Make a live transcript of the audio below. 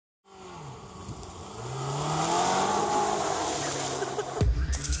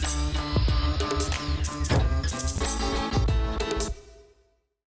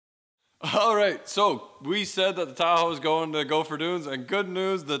All right, so we said that the Tahoe is going to Gopher Dunes, and good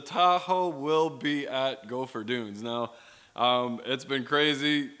news, the Tahoe will be at Gopher Dunes. Now, it's been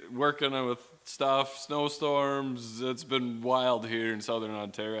crazy working with stuff, snowstorms. It's been wild here in Southern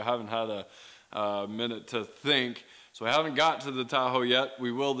Ontario. I haven't had a minute to think, so I haven't got to the Tahoe yet.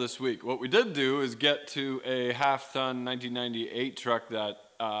 We will this week. What we did do is get to a half-ton 1998 truck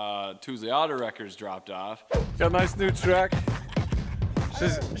that Tuesday Auto Records dropped off. Got a nice new truck.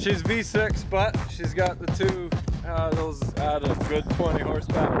 She's V6, but she's got the two, those add a good 20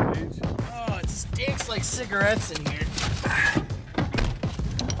 horsepower each. Oh, it stinks like cigarettes in here.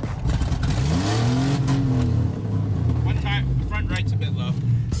 One time, the front right's a bit low.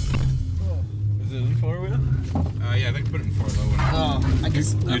 Is it in four-wheel? Yeah, I think I put it in 4-low. Oh, I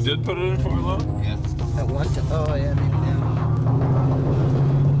guess. You did put it in four-low? Yeah. At one time. Oh, yeah, maybe now.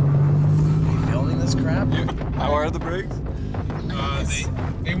 Are you filming this crap? How are the brakes?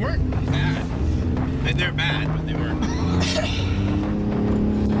 They weren't bad. They're bad, but they weren't.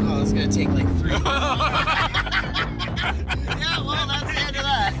 Oh, it's gonna take like 3 Yeah, well, that's the end of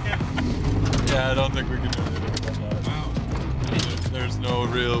that. Yeah, I don't think we can do anything about that. Wow. There's no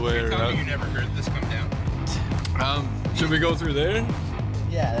real way Tell around. me you never heard this come down. Should we go through there?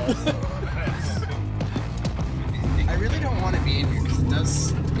 Yeah. I really don't want to be in here because it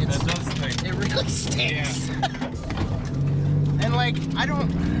does stink. It really stinks. Yeah. And like,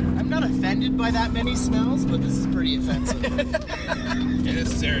 I'm not offended by that many smells, but this is pretty offensive. Yeah,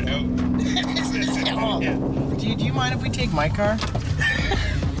 this is aired out. Yeah. Do you mind if we take my car?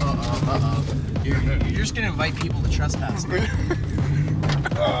 You're just gonna invite people to trespass.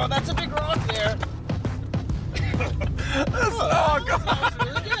 Oh, that's a big rock there. Oh god! That was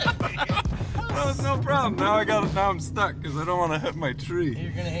really good. That was no problem. Now I'm stuck because I don't want to hit my tree.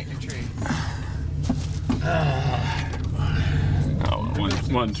 You're gonna hit your tree.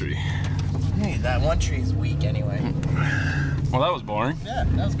 One tree. Hey, that one tree is weak anyway. Well, that was boring. Yeah,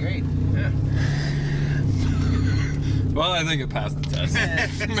 that was great. Yeah. Well, I think it passed the test. Yeah,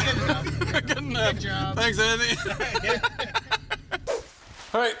 it's good enough. Good enough. Good job. Thanks, Andy.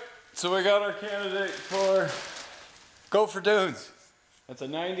 All right, so we got our candidate for Gopher Dunes. That's a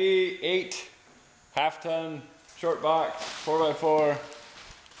 98 half-ton short box 4x4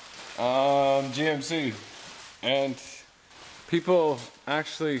 GMC, and people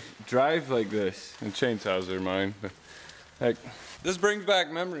actually drive like this, and chainsaws are mine. But like, this brings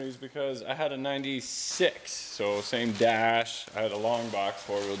back memories because I had a 96, so same dash. I had a long box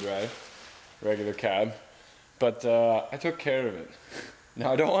 4-wheel drive, regular cab, but I took care of it.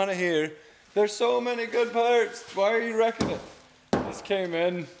 Now I don't want to hear, there's so many good parts, why are you wrecking it? This came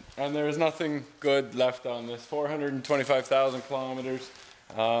in and there was nothing good left on this. 425,000 kilometers.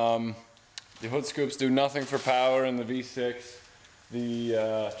 The hood scoops do nothing for power in the V6.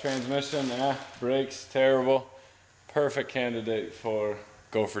 The transmission, brakes, terrible. Perfect candidate for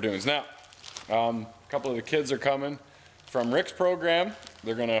Gopher Dunes. Now, a couple of the kids are coming from Rick's program.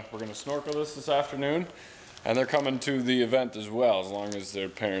 We're gonna snorkel this afternoon, and they're coming to the event as well, as long as their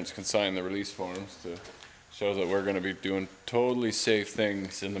parents can sign the release forms to show that we're gonna be doing totally safe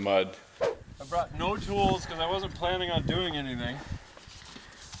things in the mud. I brought no tools because I wasn't planning on doing anything.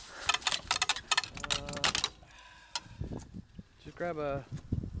 Just grab a...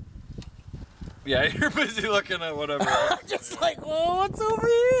 Yeah, you're busy looking at whatever. Just like, whoa, what's over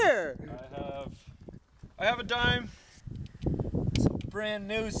here? I have a dime. Some brand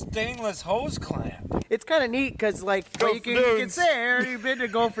new stainless hose clamp. It's kind of neat because, like, you can say, I already been to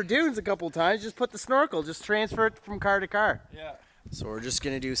Gopher Dunes a couple times. Just put the snorkel, just transfer it from car to car. Yeah. So we're just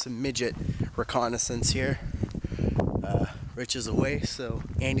gonna do some midget reconnaissance here. Rich is away, so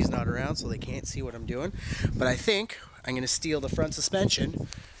Andy's not around, so they can't see what I'm doing. But I think I'm gonna steal the front suspension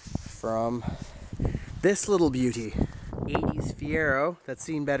from this little beauty, 80s Fiero that's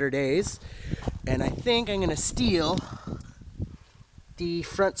seen better days, and I think I'm gonna steal the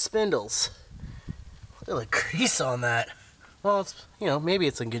front spindles. Look at the crease on that. Well, it's, you know, maybe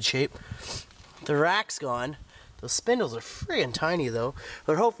it's in good shape. The rack's gone. Those spindles are friggin' tiny though,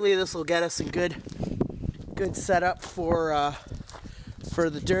 but hopefully this will get us a good setup for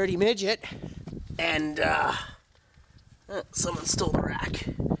the dirty midget. And someone stole the rack.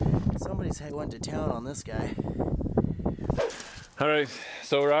 Somebody's went to town on this guy. All right,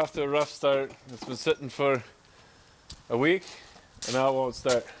 so we're off to a rough start. It's been sitting for a week, and now it won't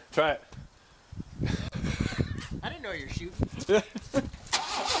start. Try it. I didn't know you were shooting.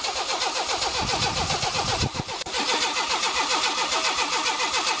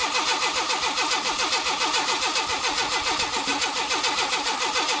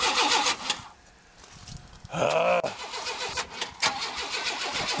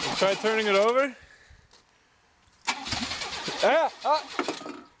 Try turning it over. Ah, ah.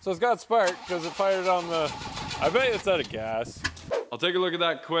 So it's got spark because it fired on the, I bet it's out of gas. I'll take a look at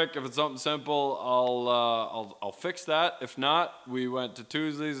that quick. If it's something simple, I'll fix that. If not, we went to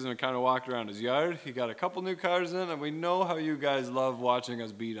Tuesday's and kind of walked around his yard. He got a couple new cars in, and we know how you guys love watching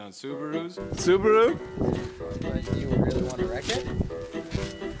us beat on Subarus. Subaru? Do you really want to wreck it?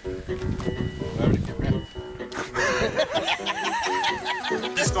 I already get wrecked.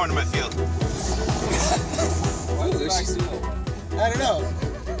 Just going to my field. Ooh, she's, I don't know.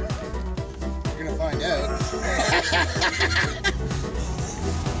 We're gonna find out.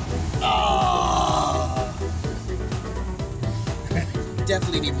 Oh.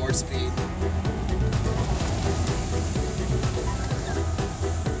 Definitely need more speed.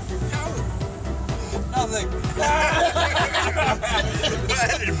 Nothing.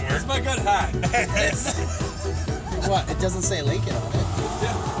 That didn't work. It's my good hat. What? It doesn't say Lincoln on it.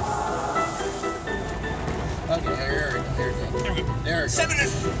 Yeah. Okay, there we go. There we go. 7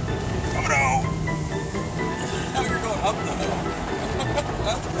 minutes. Oh no. Now you're going up the hill.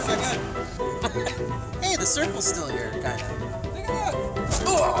 That's pretty good. Hey, the circle's still here, kind of. Look at that.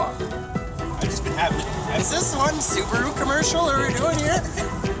 Oh. I've just been having it. Is this one Subaru commercial are we doing here?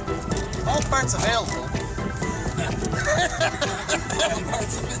 All parts available. All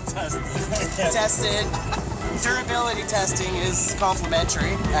parts have been tested. Tested. Durability testing is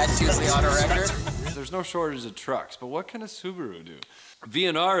complimentary at Tuesday Auto Record. There's no shortage of trucks, but what can a Subaru do?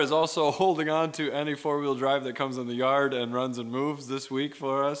 V&R is also holding on to any four-wheel drive that comes in the yard and runs and moves this week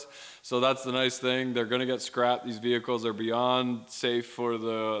for us. So that's the nice thing. They're gonna get scrapped. These vehicles are beyond safe for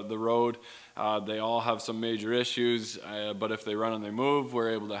the road. They all have some major issues, but if they run and they move,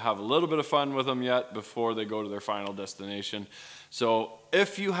 we're able to have a little bit of fun with them yet before they go to their final destination. So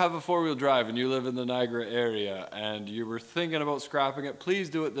if you have a four-wheel drive and you live in the Niagara area and you were thinking about scrapping it, please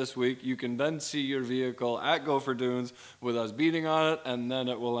do it this week. You can then see your vehicle at Gopher Dunes with us beating on it, and then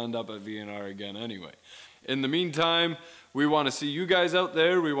it will end up at V&R again anyway. In the meantime, we want to see you guys out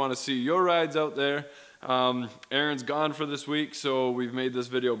there. We want to see your rides out there. Aaron's gone for this week, so we've made this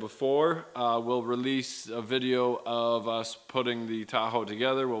video before. We'll release a video of us putting the Tahoe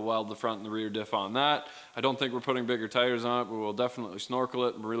together. We'll weld the front and the rear diff on that. I don't think we're putting bigger tires on it, but we'll definitely snorkel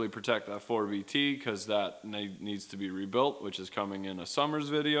it and really protect that 4VT because that needs to be rebuilt, which is coming in a summer's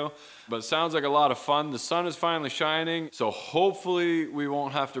video. But it sounds like a lot of fun. The sun is finally shining, so hopefully we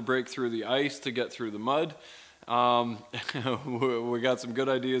won't have to break through the ice to get through the mud. We got some good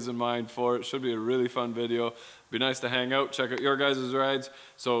ideas in mind for it. Should be a really fun video. Be nice to hang out, check out your guys' rides.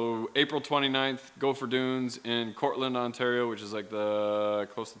 So April 29th, Gopher Dunes in Cortland, Ontario, which is like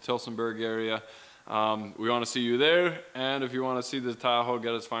close to Tillsonburg area. We want to see you there, and if you want to see the Tahoe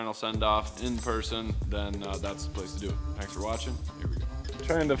get its final send-off in person, then that's the place to do it. Thanks for watching. Here we go.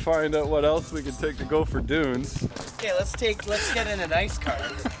 Trying to find out what else we could take to Gopher Dunes. Okay, let's get in a nice car.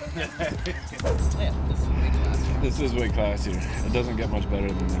 Yeah, this is way classier. This is way classier. It doesn't get much better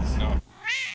than this. No.